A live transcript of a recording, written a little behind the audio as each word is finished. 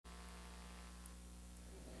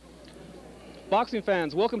Boxing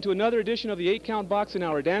fans, welcome to another edition of the 8-Count Boxing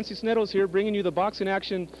Hour. Dan Cisneros here bringing you the boxing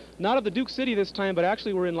action, not of the Duke City this time, but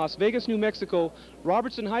actually we're in Las Vegas, New Mexico,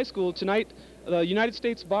 Robertson High School. Tonight, the United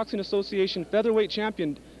States Boxing Association featherweight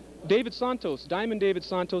champion David Santos, Diamond David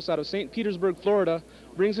Santos out of St. Petersburg, Florida,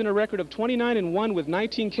 brings in a record of 29-1 with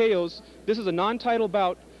 19 KOs. This is a non-title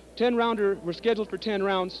bout, 10-rounder. We're scheduled for 10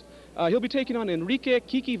 rounds. He'll be taking on ENRIQUE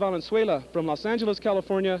Kiki Valenzuela from Los Angeles,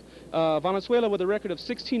 California. Valenzuela with a record of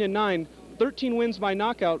 16-9. 13 wins by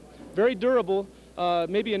knockout, very durable,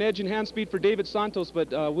 maybe an edge in hand speed for David Santos, but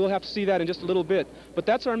we'll have to see that in just a little bit. But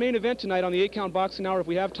that's our main event tonight on the 8-Count Boxing Hour. If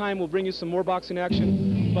we have time, we'll bring you some more boxing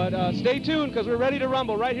action. But stay tuned, because we're ready to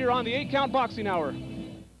rumble right here on the 8-Count Boxing Hour.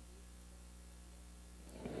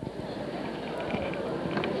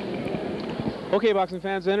 Okay, boxing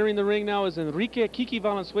fans, entering the ring now is ENRIQUE Kiki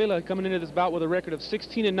Valenzuela, coming into this bout with a record of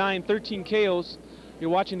 16-9, 13 KOs. You're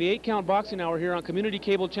watching the 8-Count Boxing Hour here on Community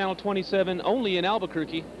Cable Channel 27, only in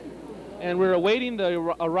Albuquerque. And we're awaiting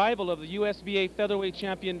the arrival of the USBA featherweight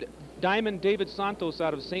champion Diamond David Santos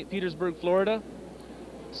out of St. Petersburg, Florida.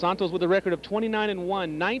 Santos with a record of 29-1,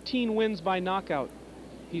 19 wins by knockout.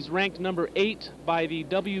 He's ranked number 8 by the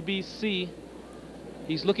WBC.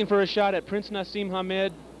 He's looking for a shot at Prince Nassim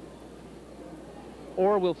Hamed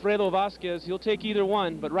or Wilfredo Vasquez. He'll take either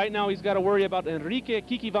one, but right now he's got to worry about ENRIQUE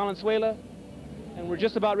Kiki Valenzuela. And we're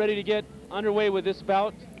just about ready to get underway with this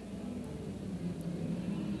bout.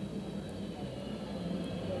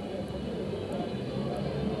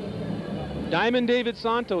 Diamond David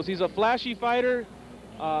Santos, he's a flashy fighter,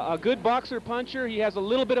 a good boxer puncher. He has a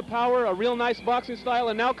little bit of power, a real nice boxing style.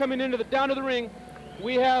 And now coming into down to the ring,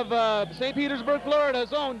 we have St. Petersburg,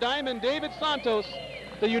 Florida's own Diamond David Santos.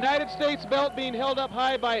 The United States belt being held up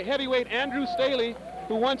high by heavyweight Andrew Staley,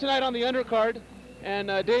 who won tonight on the undercard. And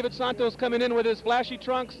David Santos coming in with his flashy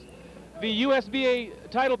trunks. The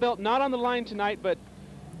USBA title belt not on the line tonight, but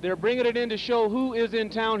they're bringing it in to show who is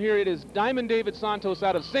in town here. It is Diamond David Santos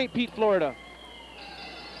out of St. Pete, Florida.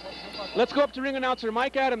 Let's go up to ring announcer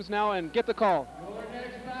Mike Adams now and get the call. Your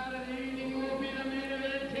next bout of the evening will be the main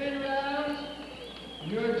event, 10 rounds.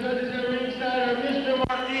 Your judges at ringside are Mr.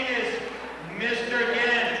 Martinez, Mr.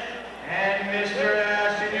 Gent, and Mr.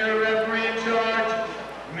 Ash, and your referee in charge,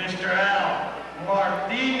 Mr. Al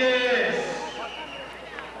Martinez.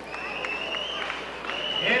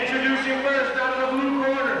 Introducing first out of the blue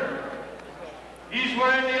corner. He's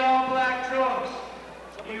wearing the all-black trunks.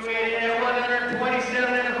 He weighed in at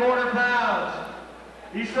 127.25 pounds.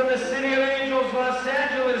 He's from the City of Angels, Los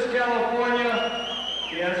Angeles, California.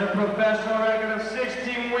 He has a professional record of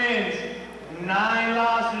 16 wins, 9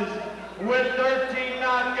 losses, with 13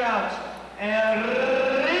 knockouts.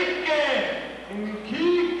 ENRIQUE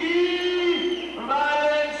Kiki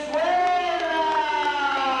Valenzuela!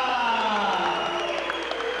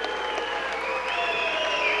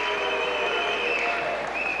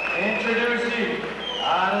 Introducing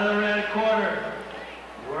out of the red corner,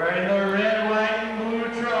 wearing the red, white, and blue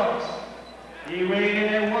trunks. He weighed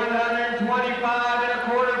in at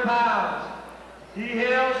 125.25 pounds. He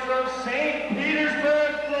hails from St.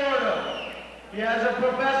 Petersburg, Florida. He has a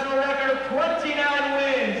professional record of 29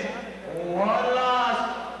 wins, 1 loss,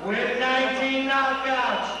 with 19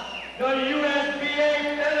 knockouts. The USBA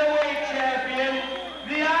featherweight champion,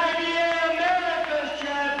 the IBA Americas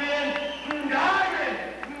champion, Diamond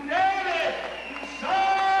David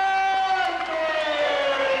Santos!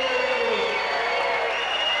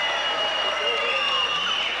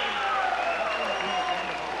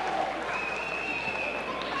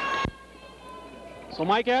 So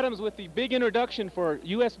Mike Adams with the big introduction for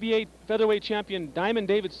USBA featherweight champion Diamond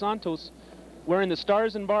David Santos, wearing the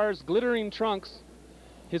stars and bars glittering trunks.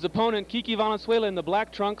 His opponent Kiki Valenzuela in the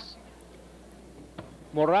black trunks.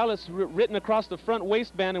 Morales written across the front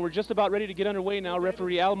waistband, and we're just about ready to get underway now.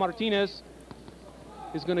 Referee Al Martinez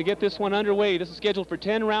is going to get this one underway. This is scheduled for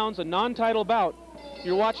 10 rounds, a non-title bout.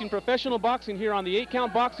 You're watching professional boxing here on the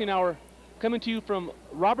 8-Count Boxing Hour, coming to you from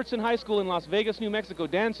Robertson High School in Las Vegas, New Mexico.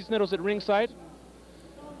 Dan Cisneros at ringside.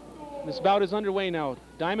 This bout is underway now.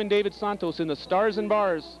 Diamond David Santos in the stars and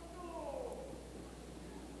bars.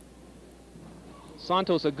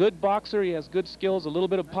 Santos, a good boxer. He has good skills, a little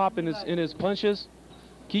bit of pop in his punches.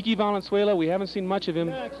 Kiki Valenzuela, we haven't seen much of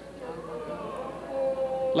him.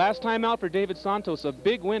 Last time out for David Santos, a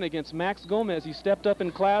big win against Max Gomez. He stepped up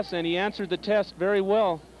in class and he answered the test very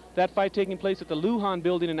well. That fight taking place at the Lujan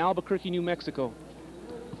building in Albuquerque, New Mexico.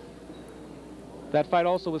 That fight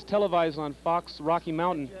also was televised on Fox Rocky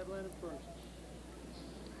Mountain.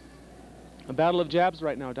 A battle of jabs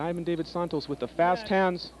right now. Diamond David Santos with the fast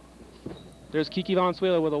hands. There's Kiki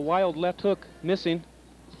Valenzuela with a wild left hook, missing.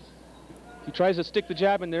 He tries to stick the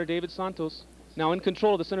jab in there, David Santos. Now in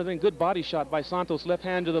control of the center ring. Good body shot by Santos. Left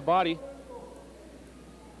hand to the body.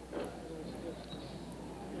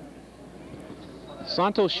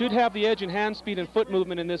 Santos should have the edge in hand speed and foot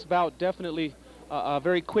movement in this bout. Definitely a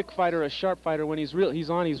very quick fighter, a sharp fighter. When he's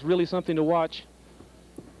really something to watch.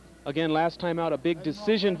 Again, last time out, a big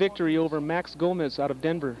decision victory over Max Gomez out of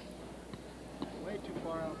Denver. Way too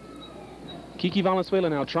far out. Kiki Valenzuela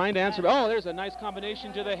now trying to answer. Oh, there's a nice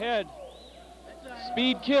combination to the head.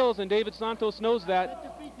 Speed kills, and David Santos knows that. Let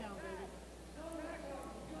your feet down,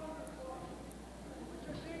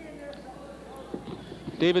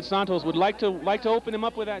 baby. David Santos would like to open him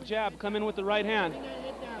up with that jab, come in with the right hand. Bring that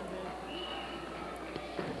head down, baby.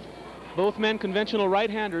 Both men conventional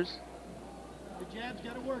right-handers. The jab's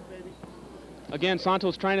got to work, baby. Again,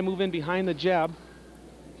 Santos trying to move in behind the jab.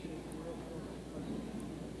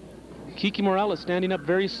 Kiki Morales standing up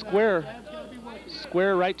very square. Jab's got to be working.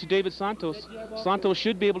 Square right to David Santos. Santos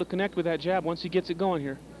should be able to connect with that jab once he gets it going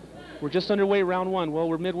here. We're just underway round one. Well,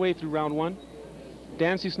 we're midway through round one.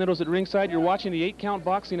 Dan Cisneros at ringside. You're watching the 8-count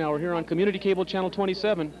boxing hour here on Community Cable Channel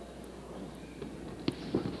 27.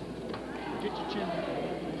 Get your chin down.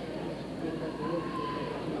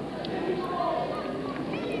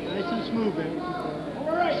 Nice and smooth, baby.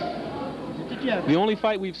 All right. Get the jab. The only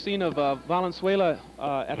fight we've seen of Valenzuela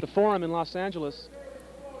at the Forum in Los Angeles.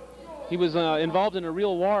 He was involved in a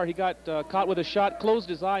real war. He got caught with a shot, closed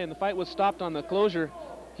his eye, and the fight was stopped on the closure.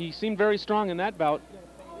 He seemed very strong in that bout.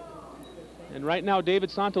 And right now,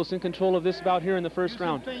 David Santos in control of this bout here in the first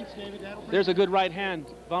round. Feints, David. That'll bring There's a good right hand.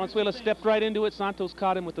 Valenzuela stepped right into it. Santos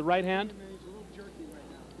caught him with the right hand. He's a little jerky right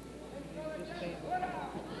now. Just feint.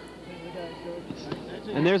 That's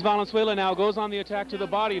it. And there's Valenzuela now. Goes on the attack to the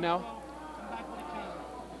body now. Come back with a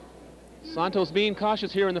counter. Santos being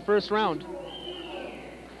cautious here in the first round.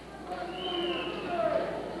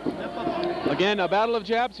 Step up on it. Again, a battle of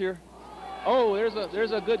jabs here. Oh,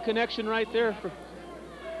 there's a good connection right there.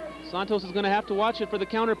 Santos is going to have to watch it for the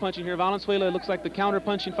counter punching here. Valenzuela looks like the counter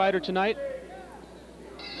punching fighter tonight.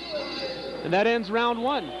 And that ends round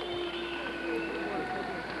one.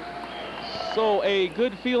 So a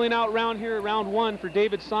good feeling out round here, round one for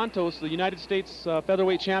David Santos, the United States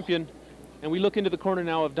featherweight champion. And we look into the corner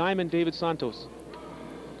now of Diamond David Santos.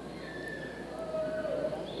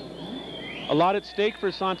 A lot at stake for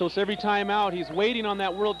Santos every time out. He's waiting on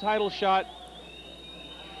that world title shot.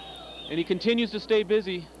 And he continues to stay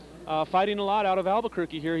busy. Fighting a lot out of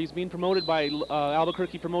Albuquerque here. He's being promoted by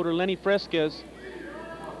Albuquerque promoter Lenny Fresquez.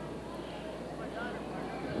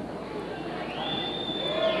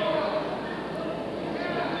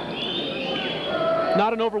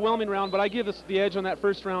 Not an overwhelming round, but I give the edge on that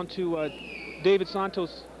first round to David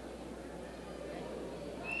Santos.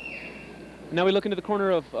 Now we look into the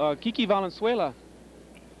corner of Kiki Valenzuela.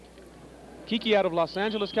 Kiki out of Los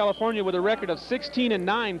Angeles, California with a record of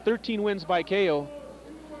 16-9, 13 wins by KO.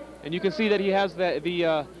 And you can see that he has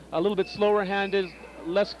a little bit slower handed,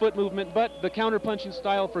 less foot movement, but the counter punching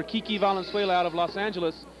style for Kiki Valenzuela out of Los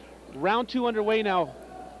Angeles. Round two underway now.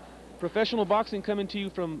 Professional boxing coming to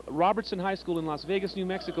you from Robertson High School in Las Vegas, New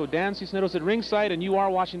Mexico. Dan Cisneros at ringside, and you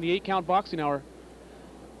are watching the 8-count boxing hour.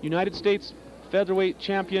 United States featherweight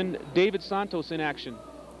champion David Santos in action.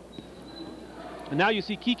 And now you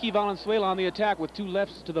see Kiki Valenzuela on the attack with two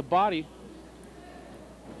lefts to the body.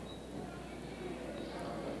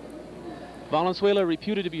 Valenzuela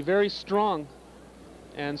reputed to be very strong,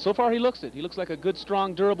 and so far he looks it. He looks like a good,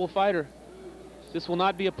 strong, durable fighter. This will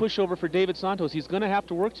not be a pushover for David Santos. He's going to have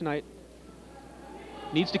to work tonight.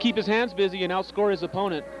 Needs to keep his hands busy and outscore his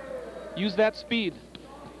opponent. Use that speed.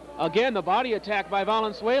 Again, the body attack by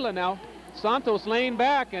Valenzuela now. Santos laying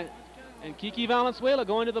back, and Kiki Valenzuela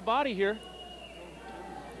going to the body here.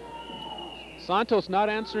 Santos not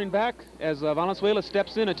answering back as Valenzuela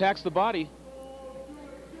steps in, attacks the body.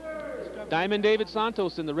 Diamond David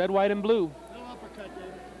Santos in the red, white, and blue.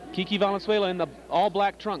 Kiki Valenzuela in the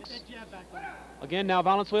all-black trunks. Again, now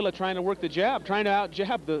Valenzuela trying to work the jab, trying to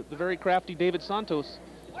out-jab the very crafty David Santos.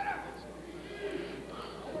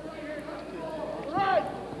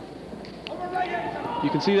 You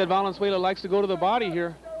can see that Valenzuela likes to go to the body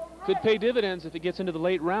here. Could pay dividends if it gets into the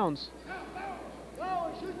late rounds.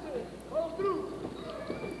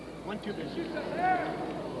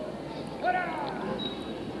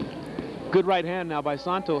 Good right hand now by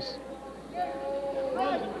Santos.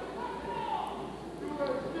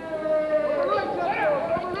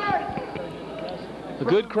 A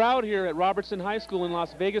good crowd here at Robertson High School in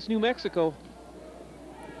Las Vegas, New Mexico.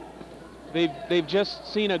 They've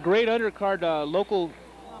just seen a great undercard, local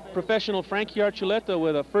professional Frankie Archuleta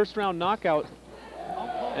with a first-round knockout.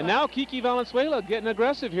 And now Kiki Valenzuela getting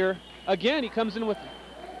aggressive here. Again, he comes in with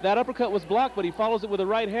That uppercut was blocked, but he follows it with a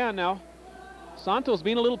right hand now. Santos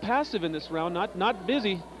being a little passive in this round, not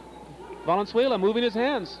busy. Valenzuela moving his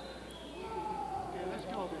hands.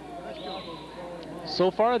 So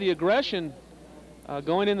far, the aggression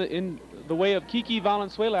going in the way of Kiki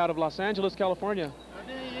Valenzuela out of Los Angeles, California.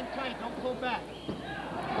 Don't pull back.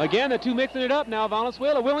 Again, the two mixing it up now.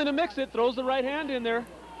 Valenzuela willing to mix it, throws the right hand in there.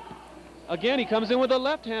 Again, he comes in with a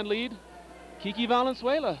left hand lead. Kiki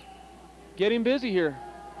Valenzuela getting busy here.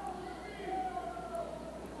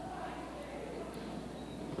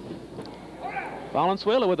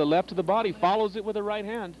 Valenzuela with a left to the body, follows it with a right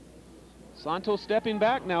hand. Santos stepping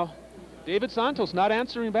back now. David Santos not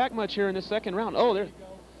answering back much here in this second round. Oh, there.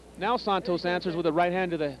 Now Santos answers with a right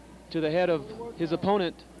hand to the head of his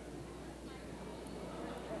opponent.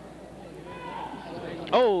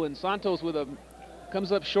 Oh, and Santos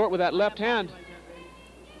comes up short with that left hand.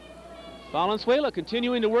 Valenzuela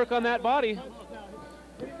continuing to work on that body.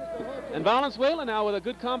 And Valenzuela now with a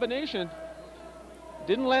good combination.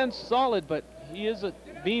 Didn't land solid, but he is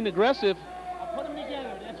being aggressive. I'll put him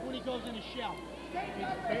together. That's when he goes in his shell.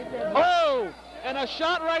 Oh, and a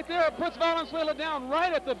shot right there puts Valenzuela down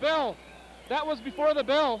right at the bell. That was before the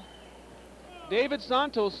bell. David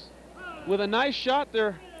Santos with a nice shot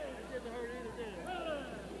there.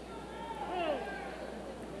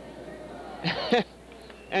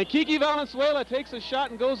 And Kiki Valenzuela takes a shot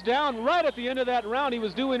and goes down right at the end of that round. He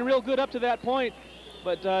was doing real good up to that point,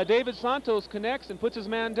 but David Santos connects and puts his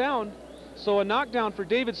man down. So a knockdown for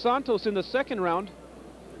David Santos in the second round.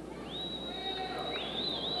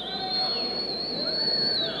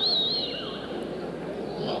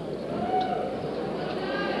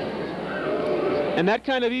 And that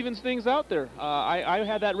kind of evens things out there. I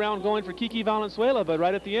had that round going for Kiki Valenzuela, but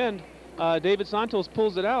right at the end, David Santos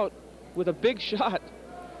pulls it out with a big shot.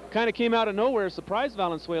 Kind of came out of nowhere, surprised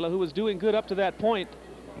Valenzuela, who was doing good up to that point.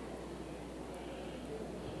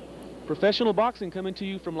 Professional boxing coming to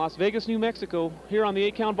you from Las Vegas, New Mexico, here on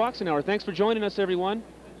the 8-Count Boxing Hour. Thanks for joining us, everyone.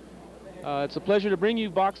 It's a pleasure to bring you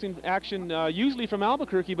boxing action, usually from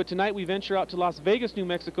Albuquerque, but tonight we venture out to Las Vegas, New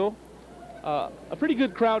Mexico. A pretty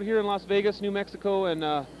good crowd here in Las Vegas, New Mexico, and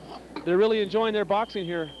they're really enjoying their boxing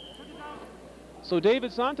here. So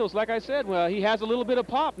David Santos, like I said, well, he has a little bit of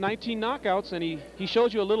pop, 19 knockouts, and he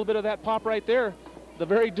shows you a little bit of that pop right there. The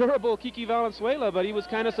very durable Kiki Valenzuela, but he was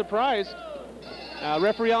kind of surprised.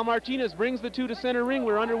 Referee Al Martinez brings the two to center ring.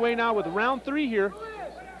 We're underway now with round 3 here.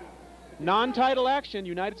 Non-title action,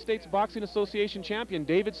 United States Boxing Association champion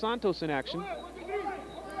David Santos in action.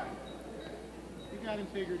 You got him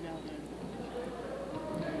figured now, man.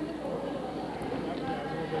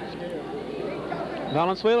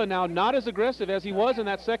 Valenzuela now not as aggressive as he was in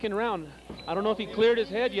that second round. I don't know if he cleared his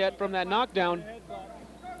head yet from that knockdown.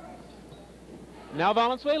 Now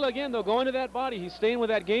Valenzuela again, though, going to that body. He's staying with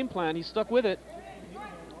that game plan. He's stuck with it.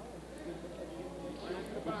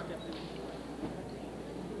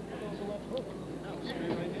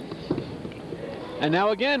 And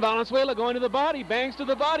now again, Valenzuela going to the body, bangs to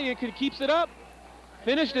the body, and keeps it up.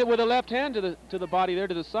 Finished it with a left hand to the body there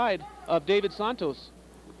to the side of David Santos.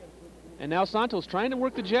 And now Santos trying to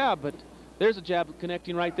work the jab, but there's a jab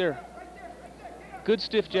connecting right there. Good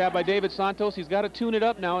stiff jab by David Santos. He's got to tune it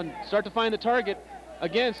up now and start to find the target.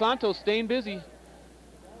 Again, Santos staying busy.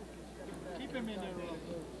 Keep him in there.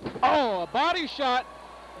 Oh, a body shot.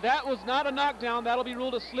 That was not a knockdown. That'll be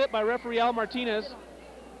ruled a slip by referee Al Martinez.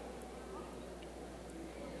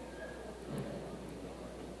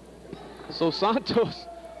 So Santos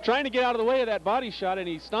trying to get out of the way of that body shot, and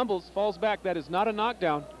he stumbles, falls back. That is not a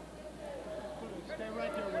knockdown. Stay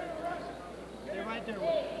right there with him. Stay right there with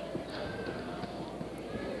him.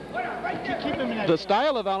 Keep him in that. The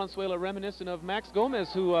style of Valenzuela reminiscent of Max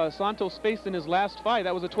Gomez, who Santos faced in his last fight.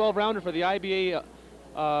 That was a 12-rounder for the IBA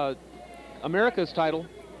Americas title.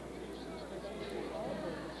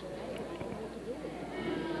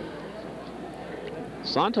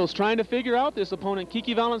 Santos trying to figure out this opponent,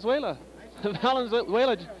 Kiki Valenzuela.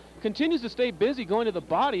 Valenzuela continues to stay busy going to the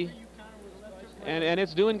body, and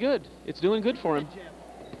it's doing good. It's doing good for him.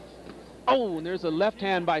 Oh, and there's a left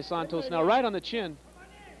hand by Santos now, right on the chin.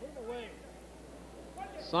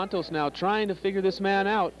 Santos now trying to figure this man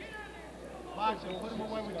out. Boxing, put him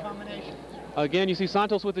away with combinations. Again, you see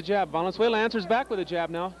Santos with the jab. Valenzuela answers back with a jab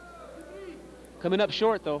now. Coming up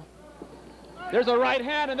short, though. There's a right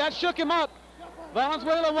hand, and that shook him up.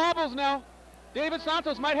 Valenzuela wobbles now. David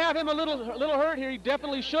Santos might have him a little hurt here. He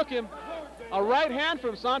definitely shook him. A right hand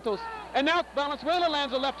from Santos. And now Valenzuela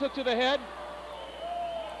lands a left hook to the head.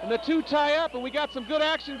 And the two tie up, and we got some good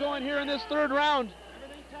action going here in this third round.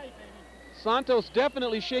 Santos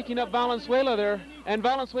definitely shaking up Valenzuela there. And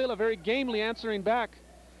Valenzuela very gamely answering back.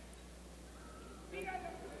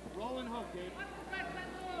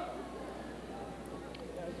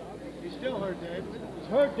 He's still hurt, David. He's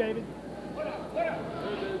hurt, David.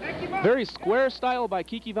 Very square style by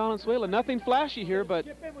Kiki Valenzuela. Nothing flashy here, but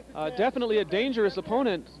definitely a dangerous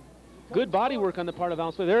opponent. Good body work on the part of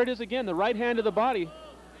Valenzuela. There it is again, the right hand to the body.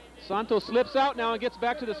 Santos slips out now and gets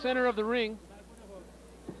back to the center of the ring.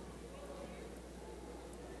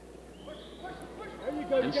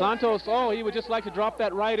 And Santos, oh, he would just like to drop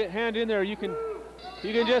that right hand in there. You can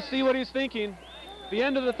just see what he's thinking. The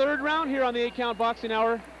end of the third round here on the 8-count boxing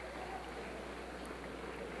hour.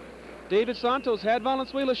 David Santos had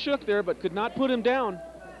Valenzuela shook there, but could not put him down.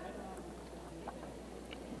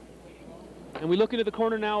 And we look into the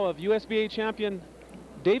corner now of USBA champion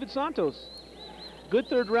David Santos. Good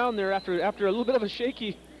third round there after a little bit of a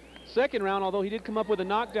shaky second round, although he did come up with a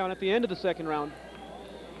knockdown at the end of the second round.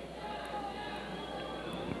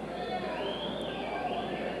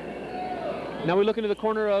 Now we look into the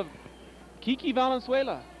corner of Kiki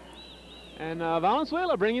Valenzuela. And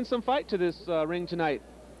Valenzuela bringing some fight to this ring tonight.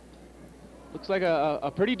 Looks like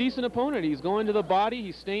a pretty decent opponent. He's going to the body,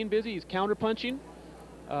 he's staying busy, he's counter-punching.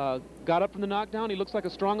 Got up from the knockdown. He looks like a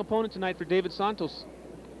strong opponent tonight for David Santos.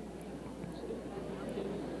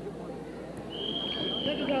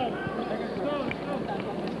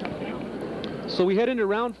 So we head into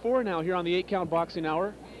round 4 now here on the 8-count boxing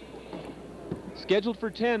hour. Scheduled for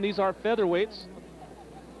 10, these are featherweights.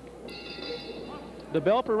 The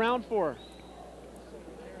bell for round 4.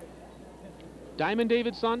 Diamond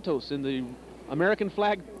David Santos in the American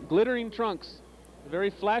flag glittering trunks. Very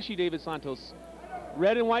flashy David Santos.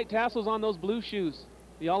 Red and white tassels on those blue shoes.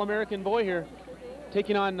 The All-American boy here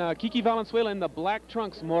taking on Kiki Valenzuela in the black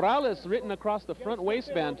trunks. Morales written across the front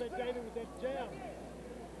waistband.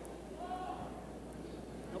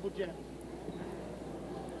 Double jab.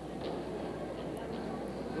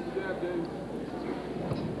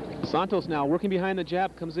 Santos now working behind the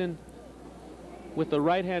jab, comes in with the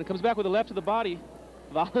right hand, comes back with the left to the body.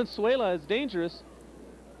 Valenzuela is dangerous.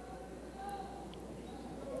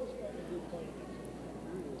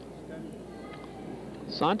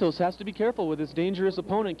 Santos has to be careful with this dangerous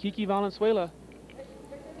opponent, Kiki Valenzuela.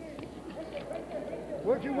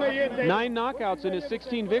 Work your way in, David. 9 knockouts in his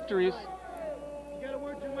 16 victories. You gotta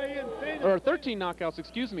work your way in. Finish. Or 13 knockouts,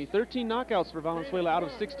 excuse me. 13 knockouts for Valenzuela out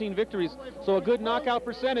of 16 victories. So a good knockout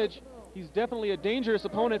percentage. He's definitely a dangerous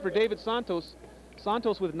opponent for David Santos.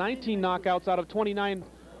 Santos with 19 knockouts out of 29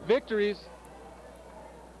 victories.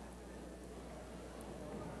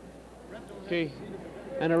 Okay,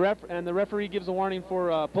 and the referee gives a warning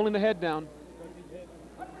for pulling the head down.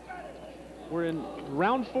 We're in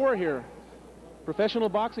round 4 here. Professional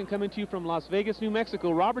boxing coming to you from Las Vegas, New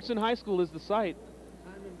Mexico. Robertson High School is the site.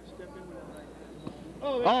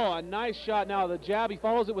 Oh, a nice shot now. The jab, he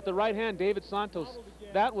follows it with the right hand, David Santos.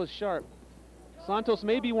 That was sharp. Santos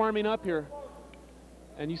may be warming up here.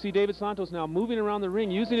 And you see David Santos now moving around the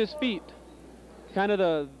ring, using his feet. Kind of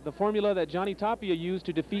the formula that Johnny Tapia used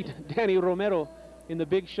to defeat Danny Romero in the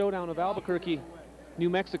big showdown of Albuquerque, New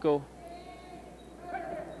Mexico.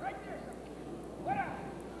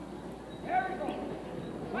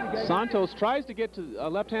 Santos tries to get to a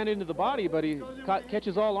left hand into the body, but he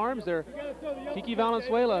catches all arms there. Kiki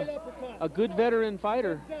Valenzuela, a good veteran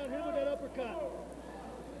fighter.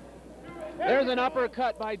 There's an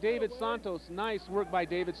uppercut by David Santos. Nice work by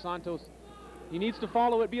David Santos. He needs to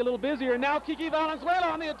follow it, be a little busier. Now Kiki Valenzuela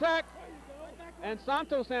on the attack. And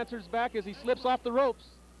Santos answers back as he slips off the ropes.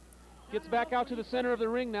 Gets back out to the center of the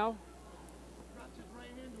ring now.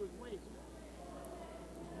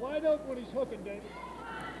 Wide open when he's hooking, David.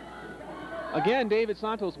 Again, David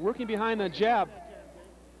Santos working behind the jab.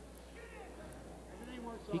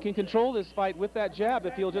 He can control this fight with that jab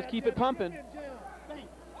if he'll just keep it pumping.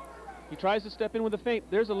 He tries to step in with a feint.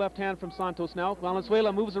 There's a left hand from Santos now.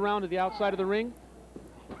 Valenzuela moves around to the outside of the ring.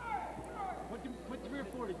 Put 3 or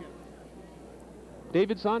 4 together.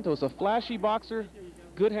 David Santos, a flashy boxer,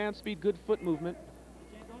 good hand speed, good foot movement.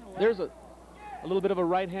 There's a little bit of a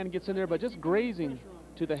right hand gets in there, but just grazing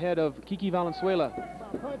to the head of Kiki Valenzuela.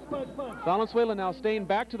 Punch, punch, punch. Valenzuela now staying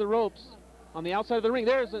back to the ropes on the outside of the ring.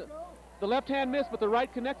 There's the left hand missed, but the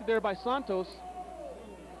right connected there by Santos.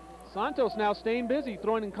 Santos now staying busy,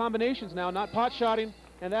 throwing in combinations now, not pot shotting,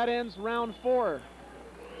 and that ends round 4.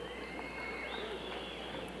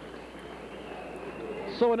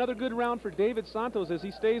 So another good round for David Santos as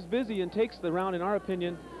he stays busy and takes the round, in our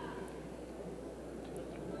opinion.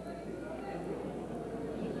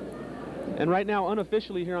 And right now,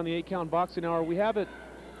 unofficially here on the 8-count boxing hour, we have it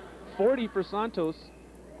 40 for Santos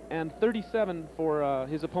and 37 for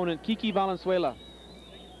his opponent, Kiki Valenzuela.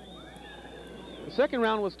 The second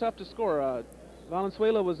round was tough to score.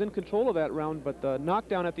 Valenzuela was in control of that round, but the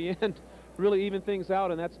knockdown at the end really evened things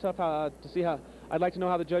out, and that's tough to see how. I'd like to know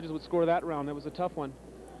how the judges would score that round. That was a tough one.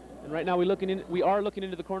 And right now we are looking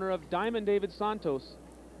into the corner of Diamond David Santos.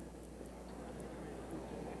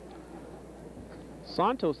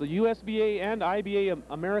 Santos, the USBA and IBA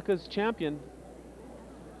America's champion.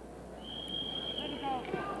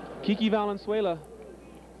 Kiki Valenzuela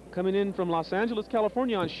coming in from Los Angeles,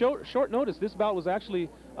 California on short notice. This bout was actually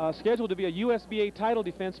scheduled to be a USBA title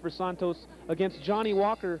defense for Santos against Johnny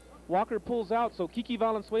Walker. Walker pulls out, so Kiki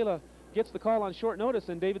Valenzuela gets the call on short notice,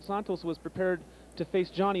 and David Santos was prepared to face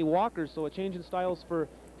Johnny Walker, so a change in styles for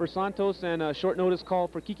Santos and a short notice call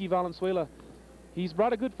for Kiki Valenzuela. He's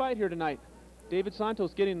brought a good fight here tonight. David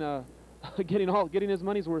Santos getting his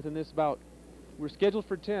money's worth in this bout. We're scheduled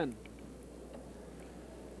for 10.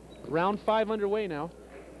 Round 5 underway now.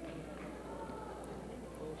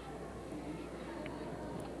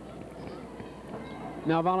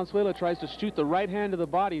 Now Valenzuela tries to shoot the right hand to the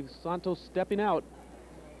body. Santos stepping out.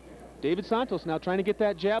 David Santos now trying to get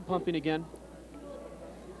that jab pumping again.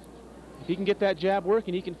 If he can get that jab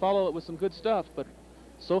working, he can follow it with some good stuff. But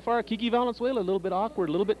so far, Kiki Valenzuela a little bit awkward,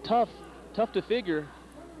 a little bit tough to figure,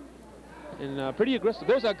 and pretty aggressive.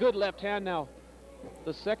 There's a good left hand now.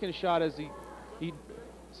 The second shot as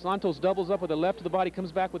Santos doubles up with a left to the body,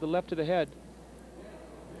 comes back with a left to the head.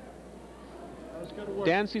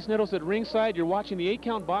 Dan Cisneros at ringside. You're watching the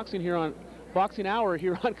 8-count boxing here on Boxing Hour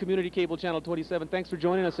here on Community Cable Channel 27. Thanks for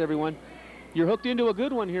joining us, everyone. You're hooked into a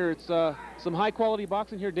good one here. It's some high-quality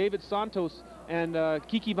boxing here. David Santos and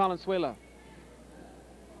Kiki Valenzuela.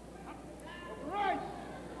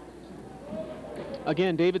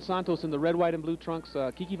 Again, David Santos in the red, white, and blue trunks.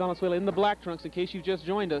 Kiki Valenzuela in the black trunks, in case you've just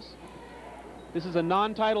joined us. This is a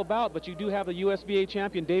non-title bout, but you do have the USBA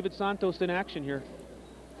champion, David Santos, in action here.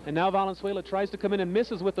 And now Valenzuela tries to come in and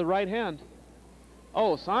misses with the right hand.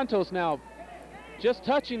 Oh, Santos now just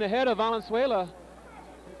touching the head of Valenzuela.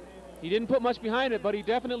 He didn't put much behind it, but he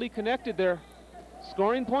definitely connected there.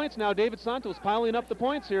 Scoring points now. David Santos piling up the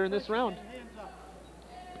points here in this round.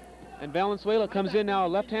 And Valenzuela comes in now, a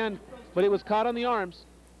left hand, but it was caught on the arms.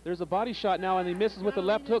 There's a body shot now, and he misses with the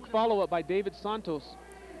left hook follow-up by David Santos.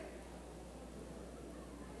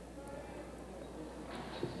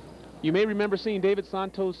 You may remember seeing David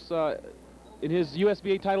Santos in his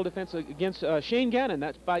USBA title defense against Shane Gannon.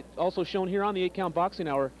 That fight also shown here on the 8-count boxing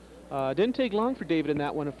hour. Didn't take long for David in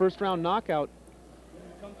that one. A first-round knockout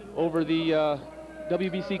over the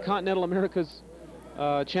WBC Continental America's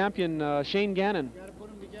champion, Shane Gannon.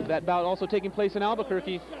 That bout also taking place in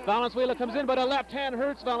Albuquerque. Valenzuela comes in, but a left hand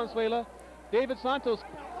hurts Valenzuela. David Santos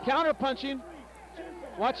counter-punching.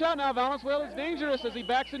 Watch out now, Valenzuela is dangerous as he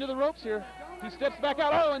backs into the ropes here. He steps back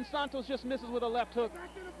out, oh, and Santos just misses with a left hook.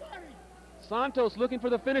 Santos looking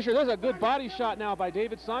for the finisher. There's a good body shot now by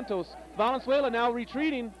David Santos. Valenzuela now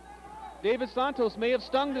retreating. David Santos may have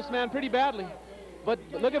stung this man pretty badly. But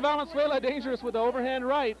look at Valenzuela, dangerous with the overhand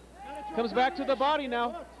right. Comes back to the body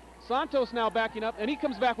now. Santos now backing up, and he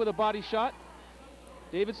comes back with a body shot.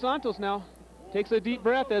 David Santos now takes a deep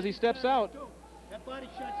breath as he steps out. That body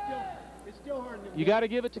shot is still hard. You got to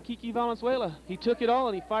give it to Kiki Valenzuela. He took it all,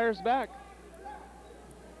 and he fires back.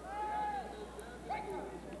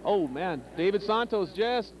 Oh, man. David Santos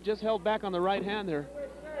just held back on the right hand there.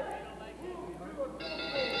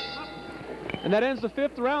 And that ends the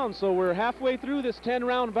 5th round, so we're halfway through this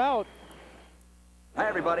 10-round bout. Hi,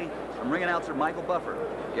 everybody. I'm ring announcer Michael Buffer.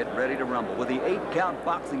 Get ready to rumble with the 8-count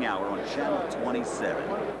boxing hour on Channel 27.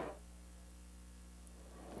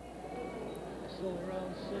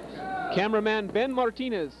 Cameraman Ben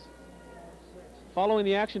Martinez following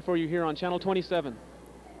the action for you here on Channel 27.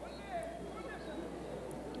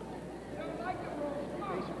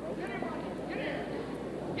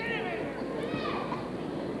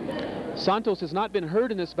 Santos has not been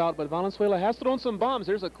hurt in this bout, but Valenzuela has thrown some bombs.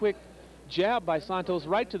 There's a quick jab by Santos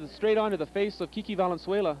right straight onto the face of Kiki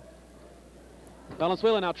Valenzuela.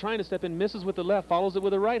 Valenzuela now trying to step in, misses with the left, follows it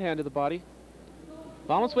with a right hand to the body.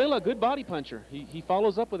 Valenzuela, a good body puncher. He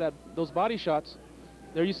follows up with those body shots.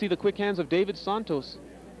 There you see the quick hands of David Santos.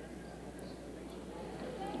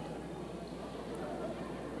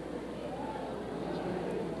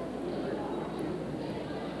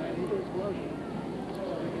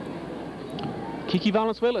 Kiki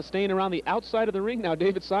Valenzuela staying around the outside of the ring now.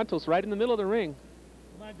 David Santos right in the middle of the ring.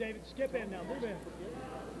 Come on, David, skip in now. Move in.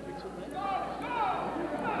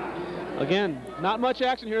 Again, not much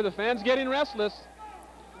action here. The fans getting restless.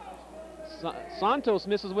 Santos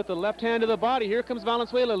misses with the left hand to the body. Here comes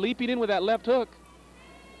Valenzuela leaping in with that left hook.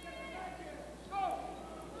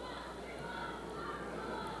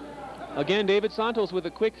 Again, David Santos with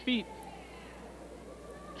the quick feet.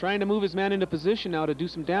 trying to move his man into position now to do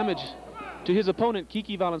some damage to his opponent,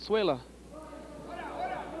 Kiki Valenzuela.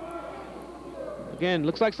 Again,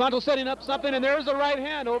 looks like Santos setting up something, and there's a right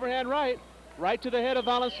hand, overhand right to the head of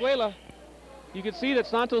Valenzuela. You can see that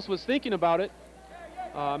Santos was thinking about it.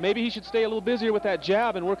 Maybe he should stay a little busier with that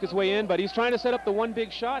jab and work his way in, but he's trying to set up the one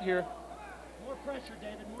big shot here. More pressure,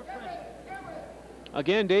 David, more pressure.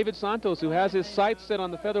 Again, David Santos, who has his sights set on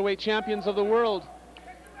the featherweight champions of the world,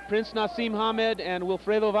 Prince Nassim Hamed and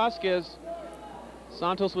Wilfredo Vasquez.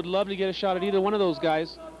 Santos would love to get a shot at either one of those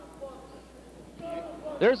guys.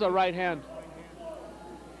 There's a right hand.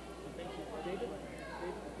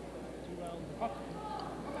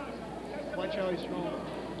 Watch how he's throwing.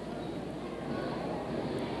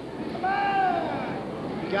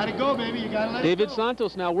 You gotta go, baby. You gotta let David it go.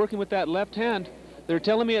 Santos now working with that left hand. They're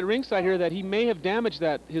telling me at ringside here that he may have damaged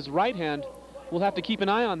his right hand. We'll have to keep an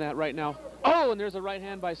eye on that right now. Oh, and there's a right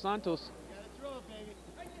hand by Santos. You gotta throw it, baby.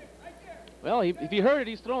 Well, if he hurt it,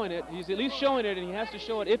 he's throwing it. He's at least showing it, and he has to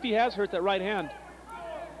show it if he has hurt that right hand.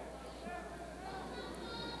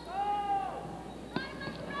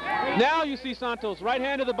 Now you see Santos, right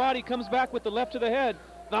hand to the body, comes back with the left to the head.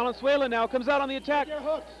 Valenzuela now comes out on the attack. Your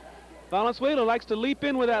hooks. Valenzuela likes to leap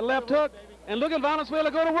in with that left hook. And look at Valenzuela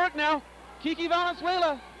go to work now. Kiki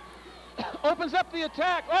Valenzuela opens up the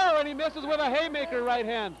attack. Oh, and he misses with a haymaker right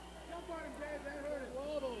hand. Jump on him, Dave. That hurt it.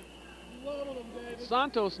 Wobble. You wobbled him, David.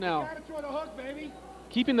 Santos You now gotta throw the hook, baby.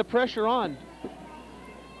 keeping the pressure on.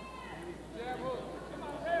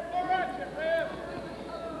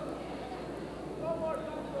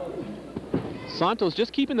 Santos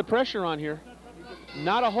just keeping the pressure on here.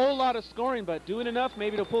 Not a whole lot of scoring, but doing enough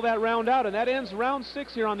maybe to pull that round out. And that ends round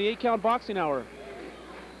 6 here on the 8-count boxing hour.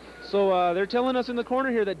 So they're telling us in the corner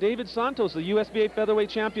here that David Santos, the USBA featherweight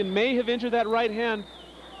champion, may have injured that right hand.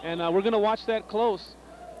 And we're going to watch that close.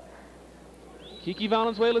 Kiki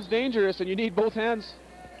Valenzuela's dangerous, and you need both hands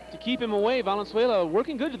to keep him away. Valenzuela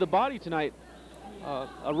working good to the body tonight.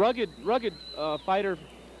 A rugged fighter,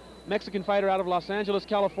 Mexican fighter out of Los Angeles,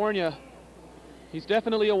 California. He's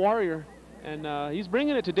definitely a warrior, and he's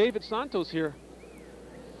bringing it to David Santos here.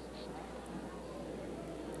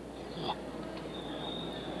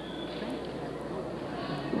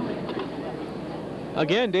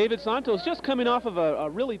 Again, David Santos just coming off of a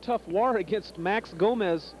really tough war against Max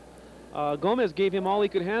Gomez. Gomez gave him all he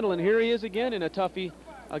could handle, and here he is again in a toughie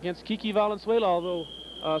against Kiki Valenzuela,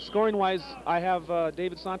 although scoring-wise, I have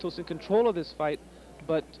David Santos in control of this fight,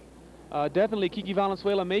 but definitely Kiki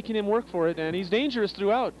Valenzuela making him work for it, and he's dangerous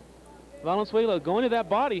throughout. Valenzuela going to that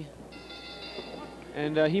body,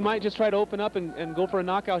 and he might just try to open up and go for a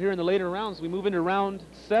knockout here in the later rounds. We move into round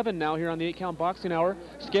 7 now here on the 8-count boxing hour.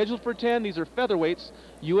 Scheduled for 10, these are featherweights.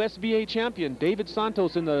 USBA champion David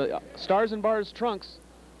Santos in the Stars and Bars trunks,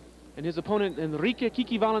 and his opponent Enrique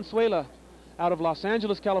Kiki Valenzuela out of Los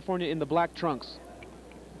Angeles, California in the black trunks.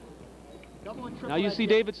 Now you see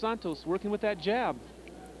David Santos working with that jab.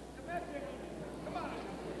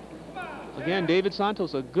 Again, David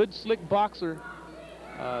Santos, a good slick boxer.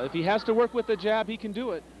 If he has to work with the jab, he can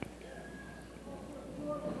do it.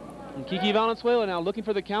 And Kiki Valenzuela now looking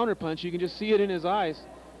for the counter punch. You can just see it in his eyes.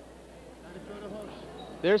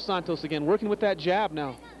 There's Santos again, working with that jab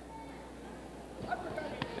now.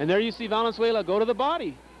 And there you see Valenzuela go to the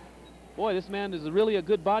body. Boy, this man is really a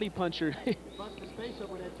good body puncher. Bust his face up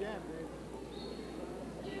with that jab, Dave.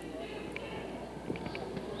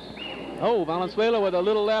 Oh, Valenzuela with a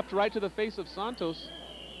little left right to the face of Santos.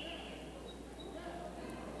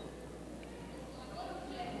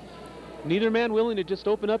 Neither man willing to just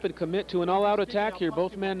open up and commit to an all-out attack here.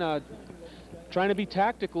 Both men trying to be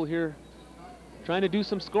tactical here, trying to do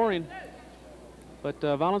some scoring. But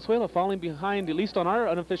Valenzuela falling behind, at least on our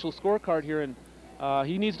unofficial scorecard here, and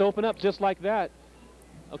he needs to open up just like that.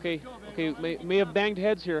 Okay, may have banged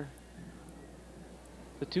heads here.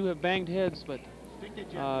 The two have banged heads, but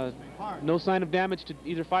no sign of damage to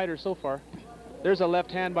either fighter so far. There's a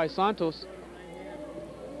left hand by Santos.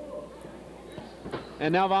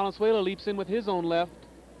 And now Valenzuela leaps in with his own left.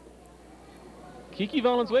 Kiki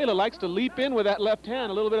Valenzuela likes to leap in with that left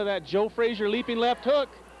hand, a little bit of that Joe Frazier leaping left hook.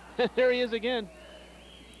 There he is again.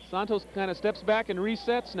 Santos kind of steps back and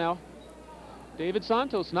resets now. David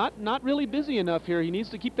Santos not really busy enough here. He needs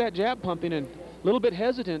to keep that jab pumping and a little bit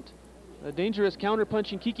hesitant. A dangerous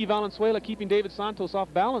counter-punching Kiki Valenzuela keeping David Santos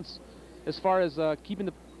off balance as far as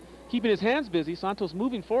keeping his hands busy. Santos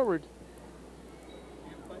moving forward.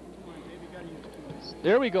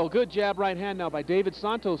 There we go. Good jab right hand now by David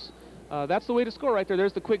Santos. That's the way to score right there.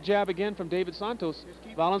 There's the quick jab again from David Santos.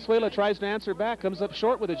 Valenzuela tries to answer back, comes up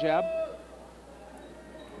short with a jab.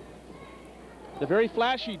 The very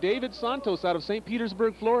flashy David Santos out of St.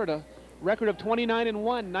 Petersburg, Florida. Record of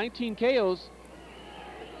 29-1, 19 KOs.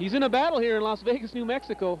 He's in a battle here in Las Vegas, New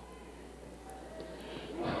Mexico.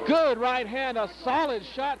 Good right hand, a solid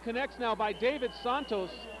shot connects now by David Santos.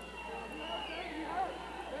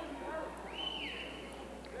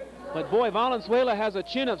 But boy, Valenzuela has a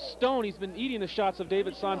chin of stone. He's been eating the shots of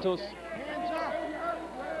David Santos.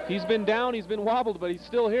 He's been down, he's been wobbled, but he's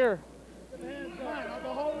still here.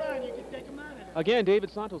 Again, David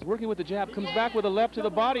Santos working with the jab, comes back with a left to the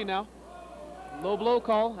body now. Low blow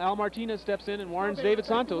call. Al Martinez steps in and warns David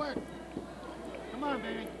Santos. Come on,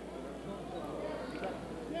 baby.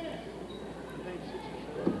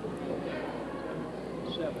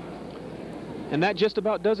 And that just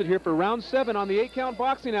about does it here for round 7 on the 8-count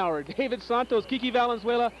boxing hour. David Santos, Kiki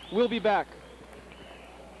Valenzuela will be back.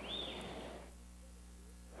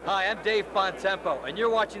 Hi, I'm Dave Bontempo, and you're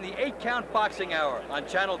watching the 8-count boxing hour on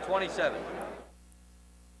Channel 27.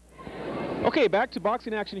 Okay, back to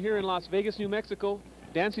boxing action here in Las Vegas, New Mexico.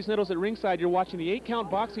 Dan Cisneros at ringside. You're watching the 8-count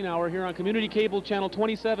boxing hour here on Community Cable Channel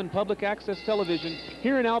 27, public access television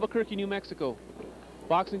here in Albuquerque, New Mexico.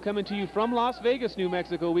 Boxing coming to you from Las Vegas, New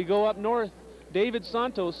Mexico. We go up north. David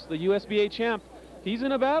Santos, the USBA champ, he's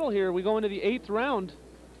in a battle here. We go into the 8th round.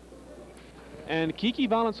 And Kiki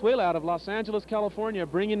Valenzuela out of Los Angeles, California,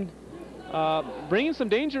 bringing some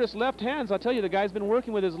dangerous left hands. I'll tell you, the guy's been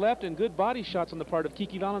working with his left and good body shots on the part of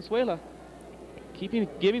Kiki Valenzuela.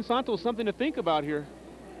 Giving Santos something to think about here.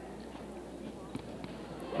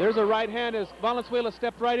 There's a right hand as Valenzuela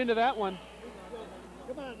stepped right into that one.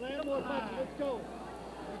 Come on, land more punches. Let's go.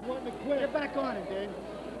 He's wanting to quit. Get back on him, Dave.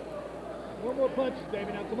 One more punches,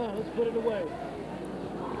 baby. Now, come on. Let's put it away.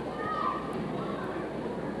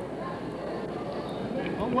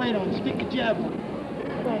 Don't wait on him. Stick the jab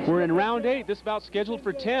on. We're in round 8. This bout scheduled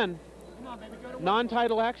for 10.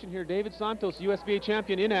 Non-title action here. David Santos, USBA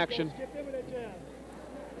champion, in action.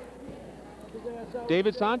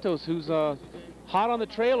 David Santos, who's hot on the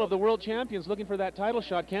trail of the world champions, looking for that title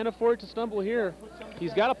shot. Can't afford to stumble here.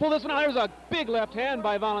 He's got to pull this one out. There's a big left hand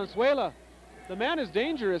by Valenzuela. The man is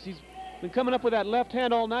dangerous. He's been coming up with that left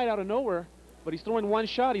hand all night out of nowhere, but he's throwing one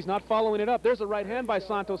shot. He's not following it up. There's a right hand by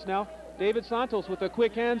Santos now. David Santos with the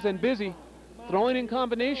quick hands and busy, throwing in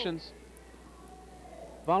combinations.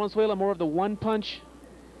 Valenzuela more of the one-punch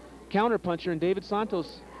counter-puncher, and David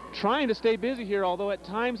Santos trying to stay busy here, although at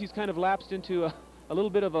times he's kind of lapsed into a little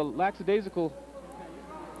bit of a lackadaisical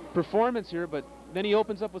performance here, but then he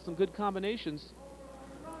opens up with some good combinations.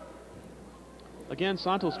 Again,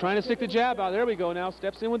 Santos trying to stick the jab out. There we go now.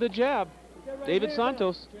 Steps in with the jab. David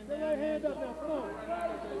Santos.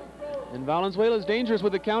 And Valenzuela's dangerous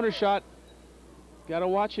with the counter shot. Got to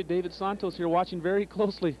watch it. David Santos here watching very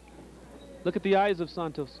closely. Look at the eyes of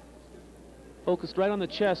Santos. Focused right on the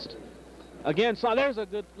chest. Again, there's a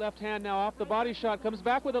good left hand now off the body shot. Comes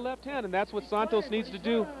back with a left hand, and that's what Santos needs to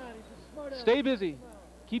do. Stay busy.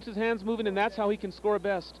 Keeps his hands moving, and that's how he can score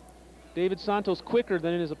best. David Santos quicker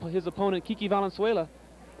than his opponent, Kiki Valenzuela.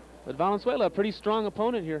 But Valenzuela, a pretty strong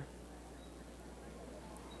opponent here.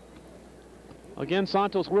 Again,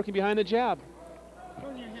 Santos working behind the jab.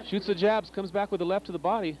 Shoots the jabs, comes back with a left to the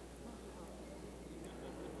body.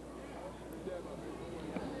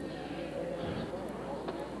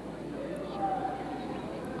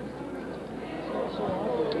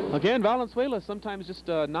 Again, Valenzuela sometimes just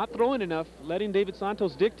not throwing enough, letting David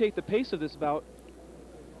Santos dictate the pace of this bout.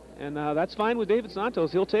 And that's fine with David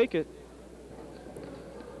Santos. He'll take it.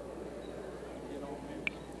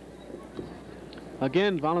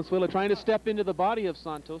 Again, Valenzuela trying to step into the body of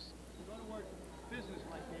Santos.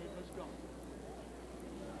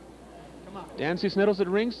 Dan Cisneros at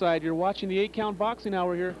ringside. You're watching the 8-count boxing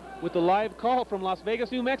hour here with the live call from Las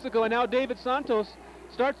Vegas, New Mexico. And now David Santos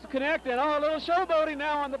starts to connect, and a little showboating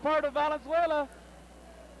now on the part of Valenzuela.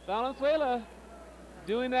 Valenzuela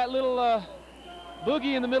doing that little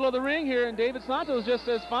boogie in the middle of the ring here, and David Santos just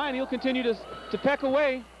says fine, he'll continue to peck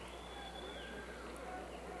away.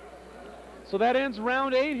 So that ends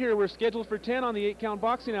round 8 here. We're scheduled for 10 on the 8-count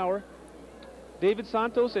boxing hour. David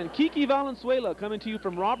Santos and Kiki Valenzuela coming to you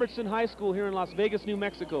from Robertson High School here in Las Vegas, New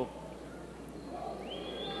Mexico.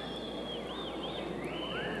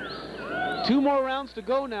 2 more rounds to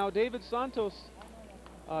go now. David Santos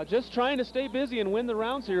just trying to stay busy and win the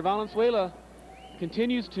rounds here. Valenzuela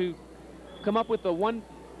continues to come up with the one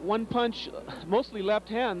punch, mostly left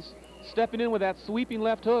hands, stepping in with that sweeping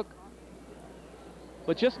left hook,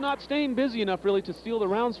 but just not staying busy enough really to steal the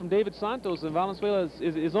rounds from David Santos. And Valenzuela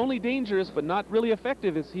is only dangerous but not really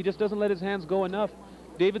effective. He just doesn't let his hands go enough.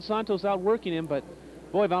 David Santos outworking him, but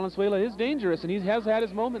boy, Valenzuela is dangerous, and he has had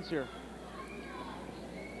his moments here.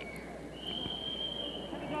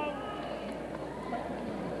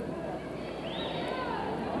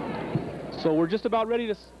 So we're just about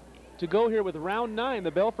ready to go here with round 9, the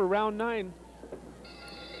bell for round 9.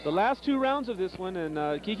 The last 2 rounds of this one,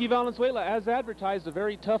 and Kiki Valenzuela, as advertised, a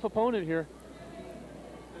very tough opponent here.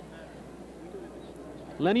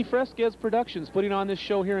 Lenny Fresquez Productions putting on this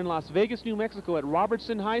show here in Las Vegas, New Mexico at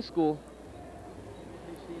Robertson High School.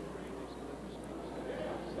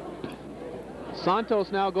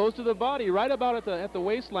 Santos now goes to the body right about at the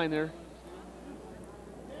waistline there.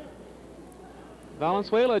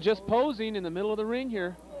 Valenzuela just posing in the middle of the ring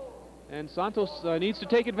here, and Santos needs to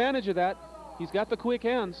take advantage of that. He's got the quick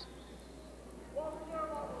hands.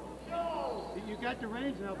 You got the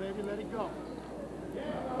range now, baby. Let it go.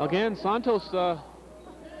 Again, Santos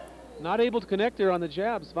not able to connect there on the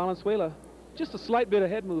jabs. Valenzuela, just a slight bit of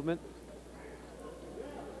head movement.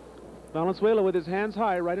 Valenzuela with his hands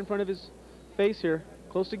high right in front of his face here,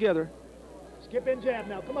 close together. Skip in jab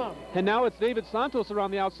now, come on. And now it's David Santos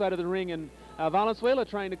around the outside of the ring, and Valenzuela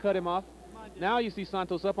trying to cut him off. Now you see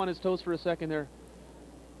Santos up on his toes for a second there.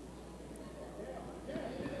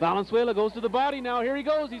 Valenzuela goes to the body now. Here he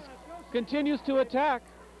goes. He continues to attack.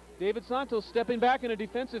 David Santos stepping back in a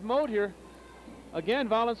defensive mode here. Again,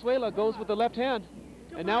 Valenzuela goes with the left hand.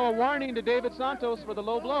 And now a warning to David Santos for the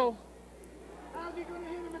low blow. How's he going to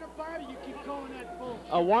hit him in the body? You keep calling that bullshit.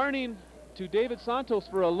 A warning to David Santos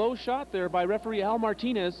for a low shot there by referee Al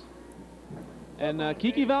Martinez. And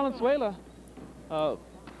Kiki Valenzuela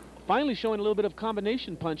finally showing a little bit of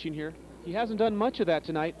combination punching here. He hasn't done much of that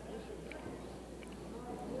tonight.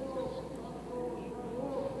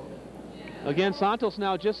 Again, Santos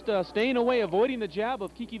now just staying away, avoiding the jab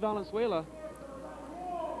of Kiki Valenzuela.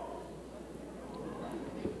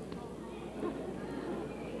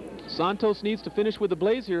 Santos needs to finish with the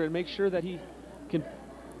blaze here and make sure that he can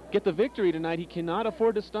get the victory tonight. He cannot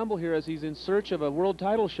afford to stumble here as he's in search of a world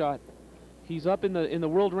title shot. He's up in the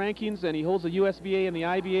world rankings, and he holds the USBA and the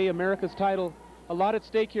IBA America's title. A lot at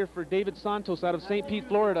stake here for David Santos out of St. Pete,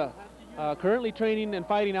 Florida. Currently training and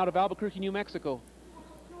fighting out of Albuquerque, New Mexico.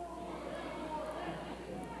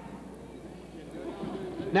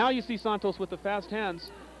 Now you see Santos with the fast hands.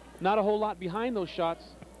 Not a whole lot behind those shots.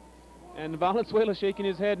 And Valenzuela shaking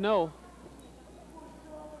his head no.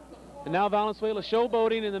 And now Valenzuela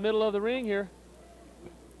showboating in the middle of the ring here.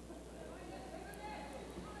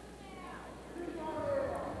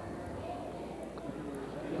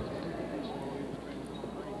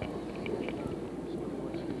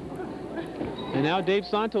 And now Dave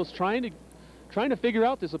Santos trying to figure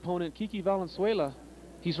out this opponent, Kiki Valenzuela.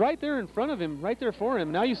 He's right there in front of him, right there for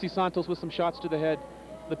him. Now you see Santos with some shots to the head.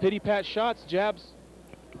 The pity-pat shots, jabs,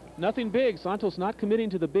 nothing big. Santos not committing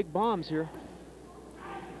to the big bombs here.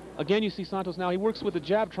 Again, you see Santos now. He works with the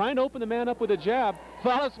jab, trying to open the man up with a jab.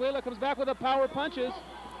 Valenzuela comes back with the power punches.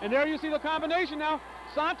 And there you see the combination now.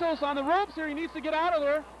 Santos on the ropes here. He needs to get out of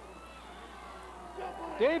there.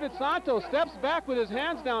 David Santos steps back with his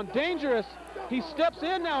hands down. Dangerous. He steps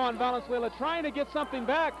in now on Valenzuela, trying to get something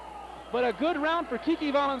back. But a good round for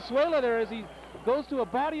Kiki Valenzuela there as he goes to a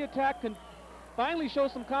body attack and finally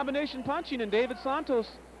shows some combination punching, and David Santos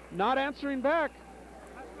not answering back.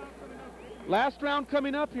 Last round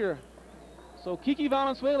coming up here. So Kiki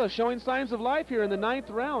Valenzuela showing signs of life here in the 9th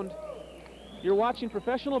round. You're watching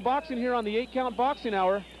professional boxing here on the 8-Count Boxing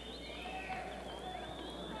Hour.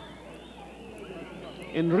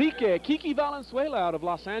 Enrique Kiki Valenzuela out of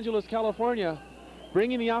Los Angeles, California,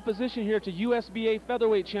 bringing the opposition here to USBA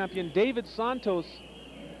Featherweight champion David Santos.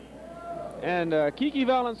 And Kiki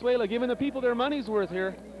Valenzuela giving the people their money's worth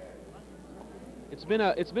here. It's been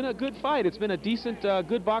a good fight. It's been a decent,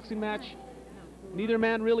 good boxing match. Neither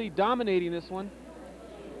man really dominating this one.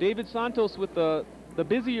 David Santos with the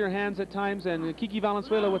busier hands at times, and Kiki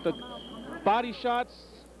Valenzuela with the body shots,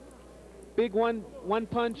 big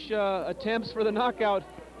one-punch attempts for the knockout.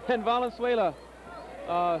 And Valenzuela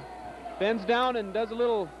bends down and does a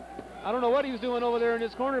little, I don't know what he was doing over there in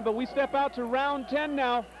his corner, but we step out to round 10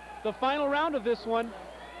 now, the final round of this one.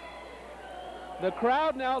 The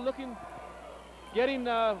crowd now getting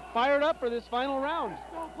fired up for this final round.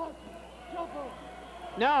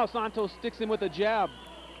 Now Santos sticks him with a jab.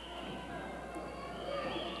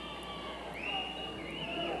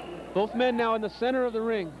 Both men now in the center of the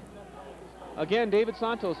ring. Again, David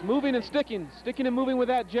Santos moving and sticking and moving with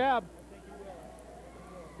that jab.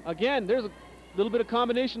 Again, there's a little bit of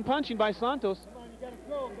combination punching by Santos. Come on, you gotta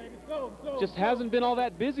go, baby. Go. Just hasn't been all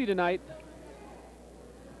that busy tonight.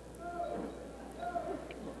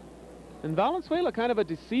 And Valenzuela, kind of a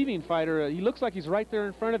deceiving fighter. He looks like he's right there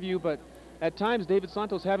in front of you, but at times David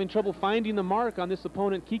Santos having trouble finding the mark on this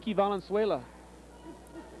opponent, Kiki Valenzuela.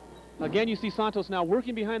 Again, you see Santos now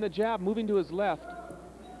working behind the jab, moving to his left.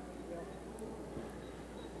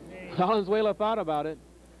 Valenzuela thought about it.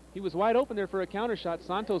 He was wide open there for a counter shot.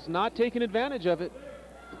 Santos not taking advantage of it.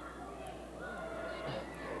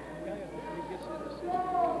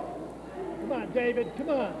 Come on, David, come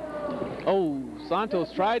on. Oh,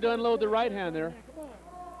 Santos tried to unload the right hand there. Come on.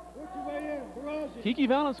 Work your way in. Barrage it. Kiki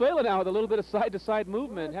Valenzuela now with a little bit of side-to-side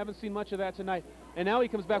movement. Haven't seen much of that tonight. And now he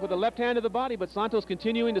comes back with the left hand to the body, but Santos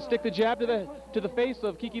continuing to stick the jab to the face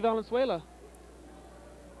of Kiki Valenzuela.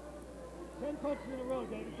 10 punches in a row,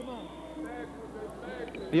 David, come on.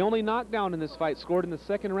 The only knockdown in this fight scored in the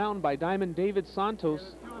second round by Diamond David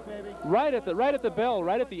Santos. Right at the bell,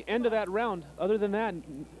 right at the end of that round. Other than that,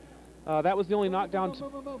 that was the only knockdown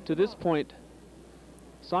to this point.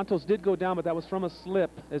 Santos did go down, but that was from a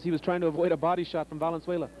slip as he was trying to avoid a body shot from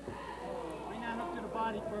Valenzuela. Bring that hook to the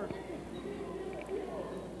body first.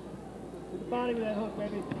 To the body with that hook,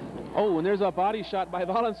 baby. Oh, and there's a body shot by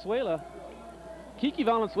Valenzuela. Kiki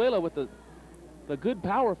Valenzuela with the good,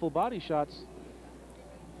 powerful body shots.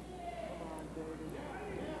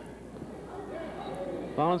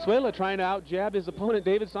 Valenzuela trying to out-jab his opponent,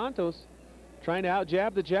 David Santos. Trying to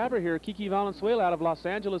out-jab the jabber here, Kiki Valenzuela out of Los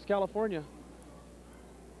Angeles, California.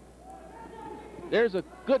 There's a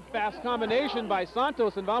good, fast combination by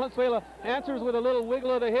Santos, and Valenzuela answers with a little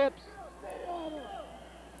wiggle of the hips.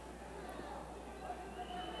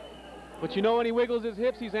 But you know, when he wiggles his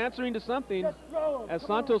hips, he's answering to something, as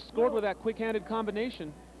Santos scored with that quick-handed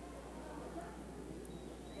combination.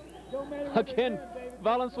 Again,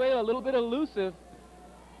 Valenzuela a little bit elusive.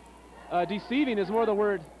 Deceiving is more the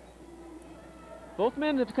word. Both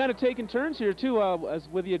men have kind of taken turns here too, as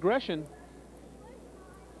with the aggression.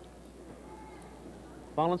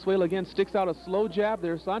 Valenzuela again sticks out a slow jab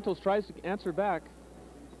there. Santos tries to answer back.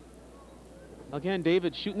 Again,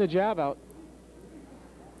 David shooting the jab out.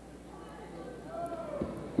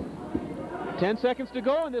 10 seconds to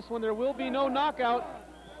go in this one. There will be no knockout.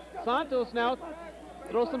 Santos now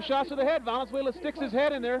throws some shots to the head. Valenzuela sticks his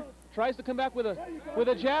head in there. Tries to come back with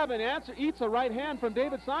a jab and eats a right hand from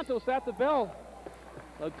David Santos at the bell.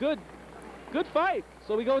 A good fight.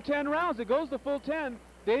 So we go 10 rounds. It goes the full 10.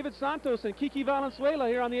 David Santos and Kiki Valenzuela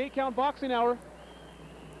here on the 8-count boxing hour.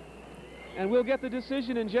 And we'll get the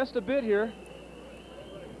decision in just a bit here.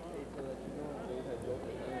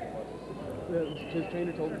 His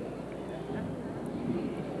trainer told him.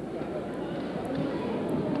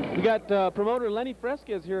 We got promoter Lenny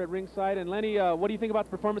Fresquez here at ringside. And Lenny, what do you think about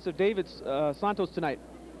the performance of David Santos tonight?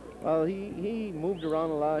 Well, he moved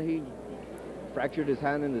around a lot. He fractured his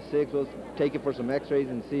hand in the 6th. We'll take it for some x-rays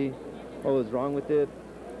and see what was wrong with it.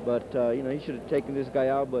 But, you know, he should have taken this guy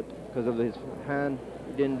out, but because of his hand,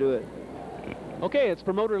 he didn't do it. Okay, it's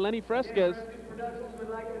promoter Lenny Fresquez.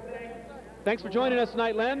 Thanks for joining us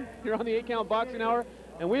tonight, Len. You're on the 8-count boxing hour.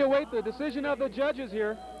 And we await the decision of the judges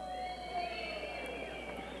here.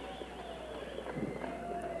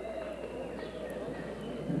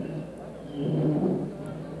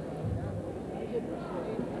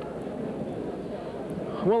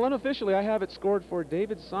 Well, unofficially, I have it scored for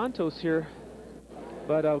David Santos here.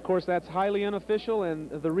 But, of course, that's highly unofficial, and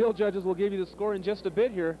the real judges will give you the score in just a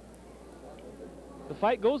bit here. The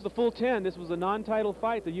fight goes the full 10. This was a non-title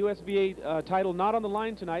fight. The USBA title not on the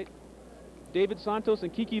line tonight. David Santos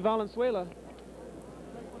and Kiki Valenzuela.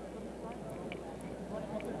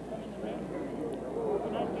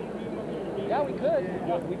 Yeah, we could.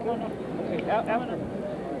 Yeah, we could. Okay, after.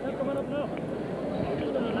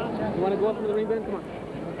 You want to go up to the ring, Ben? Come on.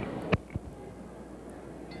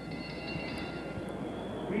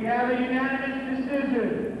 We have a unanimous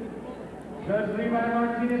decision. Judge Levi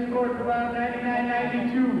Martinez scored for round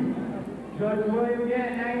 99-92. Judge William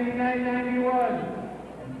Gann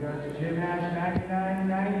 99-91. And Judge Jim Ash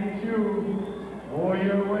 99-92. For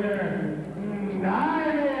your winner,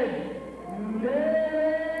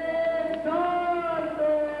 David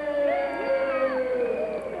Santos.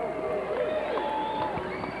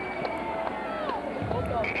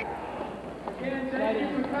 Again, thank you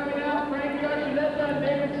for coming out. Frank Garcia,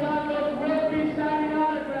 David Santos will be signing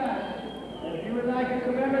autographs. If you would like a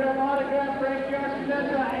commemorative autograph, Frank Garcia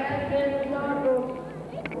and David Santos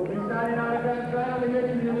will be signing autographs right over here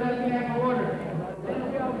to the left-hand corner.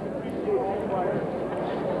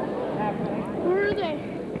 Where are they?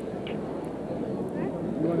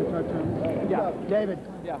 You want to talk to him? Yeah. David.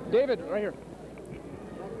 Yeah, David, right here.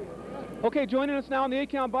 Okay, joining us now on the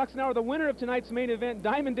 8-count boxing hour, the winner of tonight's main event,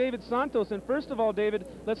 Diamond David Santos. And first of all, David,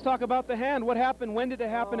 let's talk about the hand. What happened? When did it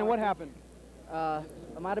happen? And what happened?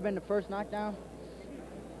 It might have been the first knockdown.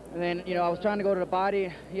 And then, you know, I was trying to go to the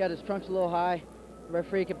body. He had his trunks a little high. The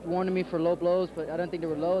referee kept warning me for low blows, but I don't think they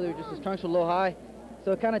were low. They were just his trunks were a little high.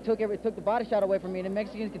 So it kind of took the body shot away from me. And the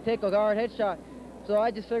Mexicans can take a hard headshot. So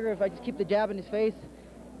I just figure if I just keep the jab in his face,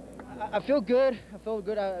 I feel good. I felt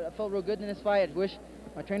real good in this fight. I wish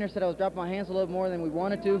my trainer said I was dropping my hands a little more than we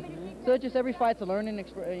wanted to. So it's just every fight's a learning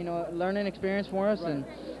experience for us, and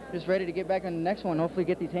just ready to get back on the next one. Hopefully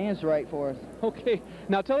get these hands right for us. Okay.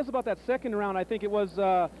 Now tell us about that second round. I think it was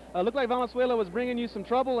looked like Valenzuela was bringing you some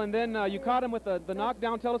trouble, and then you caught him with the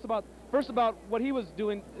knockdown. Tell us about what he was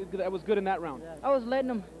doing that was good in that round. I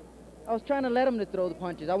was trying to let him to throw the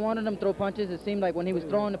punches. I wanted him to throw punches. It seemed like when he was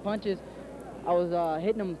throwing the punches, I was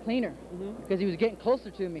hitting him cleaner because he was getting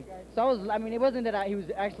closer to me. So I mean, it wasn't that he was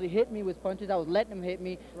actually hitting me with punches. I was letting him hit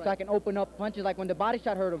me so I can open up punches. Like when the body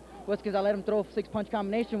shot hurt him, was because I let him throw a 6-punch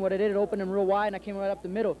combination. What it did, it opened him real wide, and I came right up the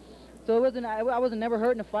middle. So it wasn't. I wasn't never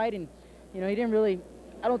hurting the fight, and he didn't really.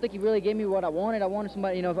 I don't think he really gave me what I wanted. I wanted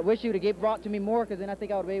somebody. I wish he would have brought to me more, because then I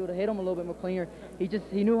think I would be able to hit him a little bit more cleaner.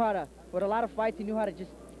 He knew how to. With a lot of fights, he knew how to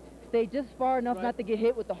just stay just far enough not to get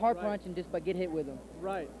hit with the hard punch, and just get hit with him.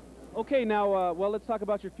 Right. Okay, now, well, let's talk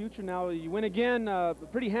about your future now. You win again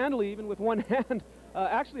pretty handily, even with one hand.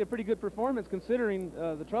 Actually, a pretty good performance considering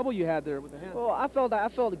the trouble you had there with the hand. Well, I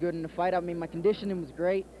felt good in the fight. I mean, my conditioning was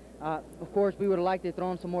great. Of course, we would have liked to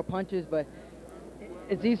throw him some more punches, but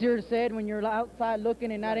it's easier to say it when you're outside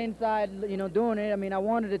looking and not inside, doing it. I mean, I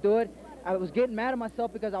wanted to do it. I was getting mad at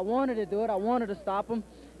myself because I wanted to do it. I wanted to stop him.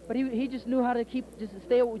 But he just knew how to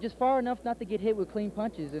stay just far enough not to get hit with clean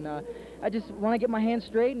punches. And I just want to get my hands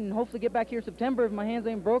straight and hopefully get back here in September if my hands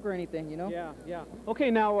ain't broke or anything, Yeah, yeah.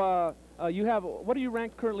 Okay, now, what are you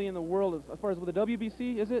ranked currently in the world as far as with the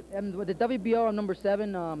WBC, is it? And with the WBO, I'm number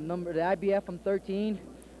 7. The IBF, I'm 13.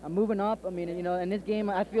 I'm moving up. I mean, in this game,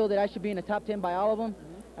 I feel that I should be in the top 10 by all of them.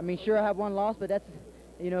 I mean, sure, I have one loss, but that's,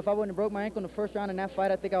 if I wouldn't have broke my ankle in the first round in that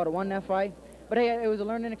fight, I think I would have won that fight. But hey, it was a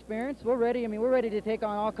learning experience. We're ready. I mean, we're ready to take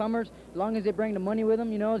on all comers as long as they bring the money with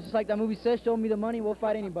them. It's just like that movie says, show me the money, we'll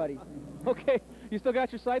fight anybody. Okay. You still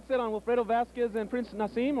got your sights set on Wilfredo Vasquez and Prince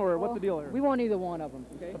Nassim, or what's the deal here? We want either one of them.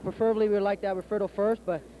 Okay. Preferably, we'd like that Wilfredo first,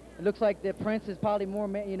 but it looks like the Prince is probably more,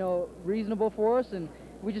 reasonable for us, and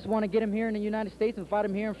we just want to get him here in the United States and fight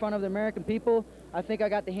him here in front of the American people. I think I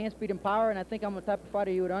got the hand speed and power, and I think I'm the type of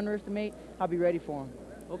fighter you would underestimate. I'll be ready for him.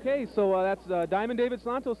 Okay, so that's Diamond David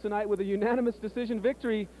Santos tonight with a unanimous decision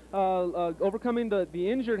victory, overcoming the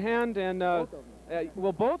injured hand and,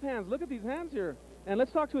 well, both hands. Look at these hands here. And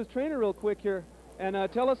let's talk to his trainer real quick here and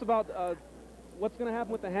tell us about what's going to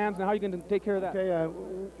happen with the hands and how you're going to take care of that. Okay,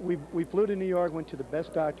 we flew to New York, went to the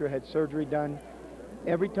best doctor, had surgery done.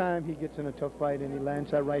 Every time he gets in a tough fight and he lands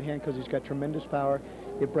that right hand because he's got tremendous power,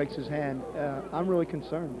 it breaks his hand. I'm really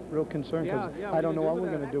concerned, because I don't know what we're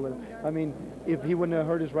going to do with him. I mean, if he wouldn't have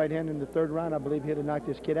hurt his right hand in the 3rd round, I believe he'd have knocked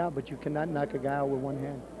this kid out, but you cannot knock a guy out with one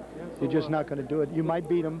hand. Yeah, so, you're just not going to do it. You might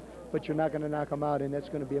beat him, but you're not going to knock him out, and that's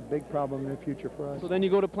going to be a big problem in the future for us. So then you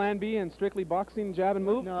go to plan B and strictly boxing, jab and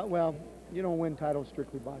move? No, well, you don't win titles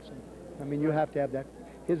strictly boxing. I mean, you have to have that.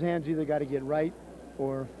 His hands either got to get right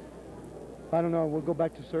or, I don't know, we'll go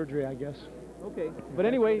back to surgery, I guess. Okay, but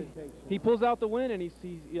anyway, he pulls out the win and he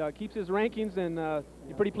keeps his rankings, and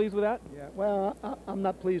you're pretty pleased with that? Yeah, well, I'm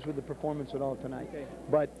not pleased with the performance at all tonight. Okay.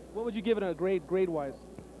 But what would you give it a grade-wise?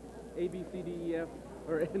 A, B, C, D, E, F,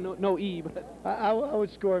 or no E, but... I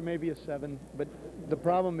would score maybe a 7, but the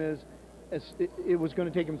problem is, it was going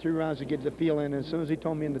to take him 3 rounds to get the feel in, and as soon as he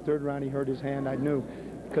told me in the 3rd round he hurt his hand, I knew.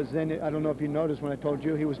 Because then, I don't know if you noticed when I told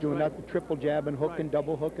you, he was doing that triple jab and hooking,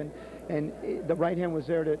 double hooking, and the right hand was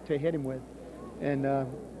there to hit him with. And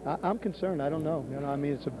I'm concerned. I don't know. I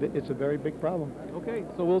mean, it's a very big problem. Okay,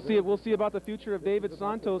 so we'll see about the future of David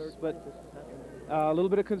Santos, but a little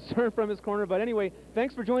bit of concern from his corner. But anyway,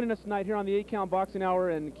 thanks for joining us tonight here on the 8-Count Boxing Hour,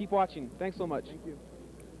 and keep watching. Thanks so much. Thank you.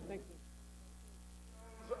 Thanks.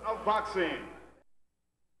 Of boxing.